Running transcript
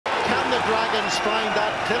Dragons find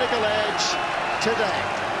that clinical edge today.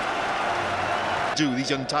 These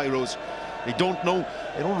young tyros, they don't know,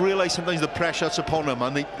 they don't realise sometimes the pressure that's upon them,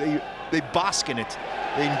 and they bask in it,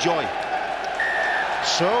 they enjoy.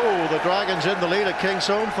 So the Dragons in the lead at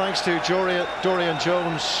Kingsholm thanks to Dorian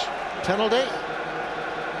Jones' penalty.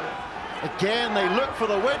 Again they look for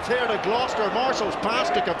the width here to Gloucester. Marshall's pass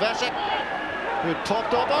to Kovacic, who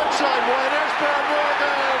popped up outside wide. Here's Ben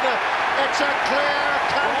Morgan. It's a clear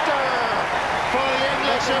counter for the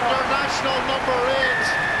English international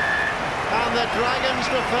 #8. And the Dragons'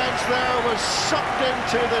 defence there was sucked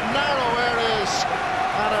into the narrow areas,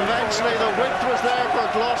 and eventually the width was there for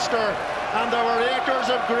Gloucester, and there were acres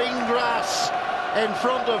of green grass in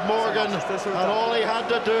front of Morgan, and all he had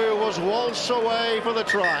to do was waltz away for the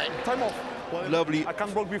try. Time off. Lovely I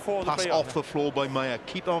can't block before pass off the floor by Meyer.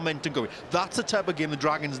 Keep the momentum going. That's the type of game the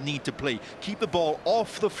Dragons need to play. Keep the ball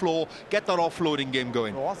off the floor, get that offloading game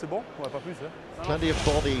going. Plenty of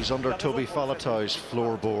bodies under Toby Falatau's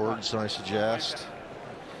floorboards, I suggest.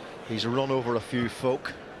 He's run over a few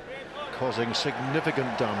folk, causing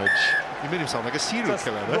significant damage. You made him sound like a serial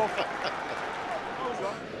killer there.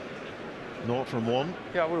 0 from 1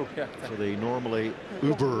 for the normally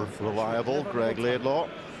uber reliable Greg Laidlaw.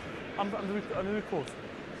 I'm really close.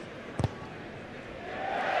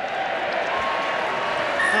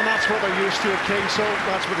 And that's what they're used to at Kingsholm.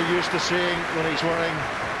 That's what they're used to seeing when he's wearing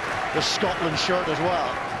the Scotland shirt as well.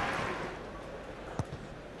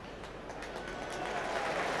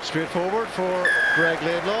 Straightforward for Greg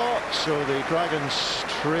Laidlaw. So the Dragons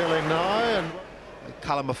trailing now. And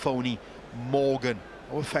Callum Mahoney, Morgan,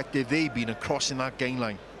 how effective they've been at crossing that gain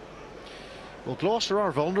line. Well, Gloucester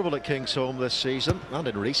are vulnerable at Kingsholm this season, and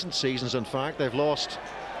in recent seasons, in fact. They've lost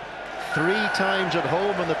 3 times at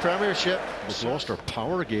home in the Premiership. The Gloucester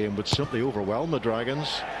power game would simply overwhelm the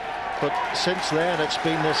Dragons. But since then, it's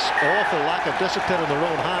been this awful lack of discipline in their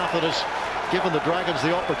own half that has given the Dragons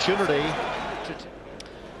the opportunity to...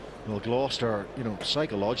 Well, Gloucester, you know,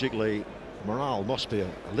 psychologically, morale must be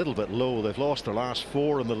a little bit low. They've lost their last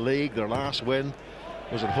 4 in the league. Their last win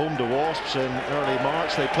was at home to Wasps in early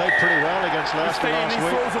March. They played pretty well against Leicester last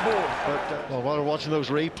week. But, well, while we're watching those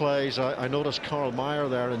replays, I noticed Carl Meyer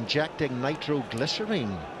there injecting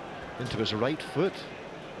nitroglycerine into his right foot.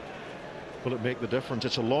 Will it make the difference?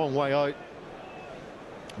 It's a long way out,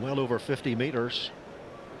 well over 50 metres.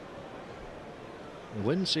 The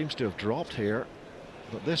wind seems to have dropped here,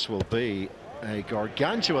 but this will be a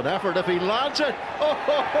gargantuan effort if he lands it. Oh,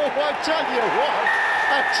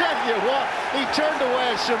 I tell you what, he turned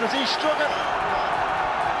away as soon as he struck it.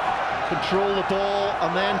 Control the ball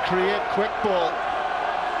and then create quick ball.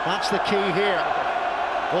 That's the key here.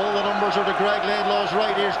 All the numbers are to Greg Laidlaw's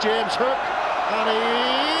right. Here's James Hook, and he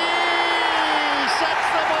sets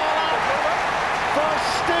the ball up for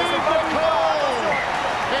Steve McCall.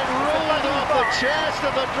 It rolled off the chest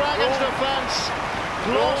of the Dragons' defence.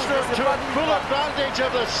 Gloucester took full advantage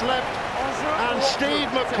of the slip, and Steve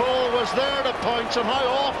McCall was there to pounce. And how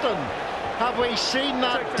often have we seen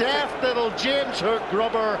that deft little James Hook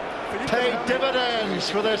grubber pay dividends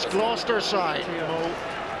for this Gloucester side?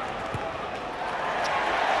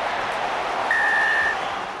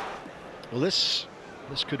 Well, this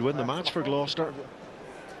could win the match for Gloucester.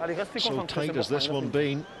 So tight has this one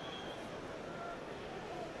been.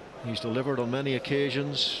 He's delivered on many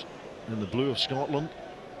occasions in the blue of Scotland.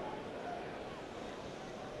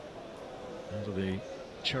 Into the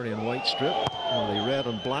cherry and white strip, or the red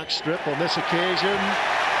and black strip on this occasion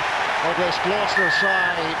of this Gloucester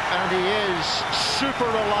side, and he is super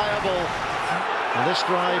reliable. And this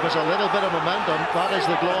drive has a little bit of momentum. That is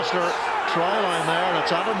the Gloucester try line there, and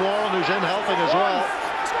it's Adam Warren who's in helping as well.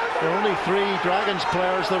 There are only 3 Dragons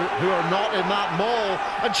players who are not in that maul,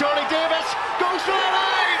 and Charlie Davies goes for the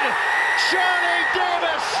line! Charlie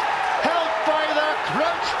Davies, helped by the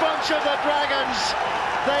crouch bunch of the Dragons.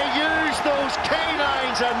 They used those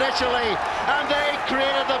canines initially, and they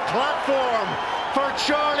created the platform for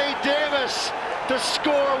Charlie Davies to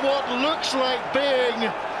score what looks like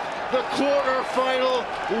being the quarter-final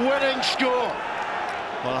winning score.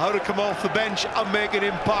 Well, how to come off the bench and make an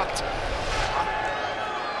impact.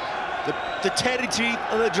 The territory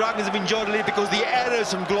of the Dragons have enjoyed it because the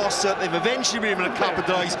errors from Gloucester, they've eventually been able to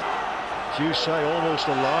capitalise. As you say, almost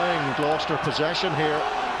allowing Gloucester possession here,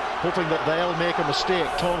 hoping that they'll make a mistake.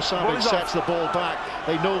 Tom Savage sets the ball back.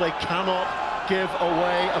 They know they cannot give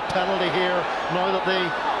away a penalty here now that the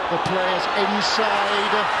play is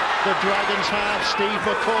inside the Dragons' half. Steve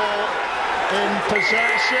McCall in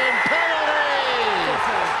possession. Penalty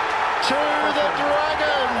to the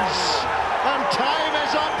Dragons, and time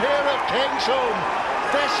is up here at Kingsholm.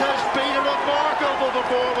 This has been a remarkable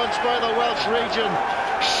performance by the Welsh region.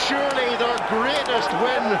 Surely their greatest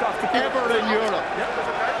win ever in Europe.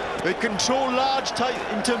 They control large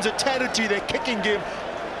in terms of territory, their kicking game.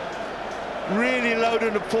 Really allowed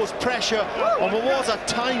them to force pressure on what was at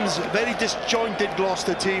times a very disjointed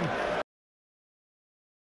Gloucester team.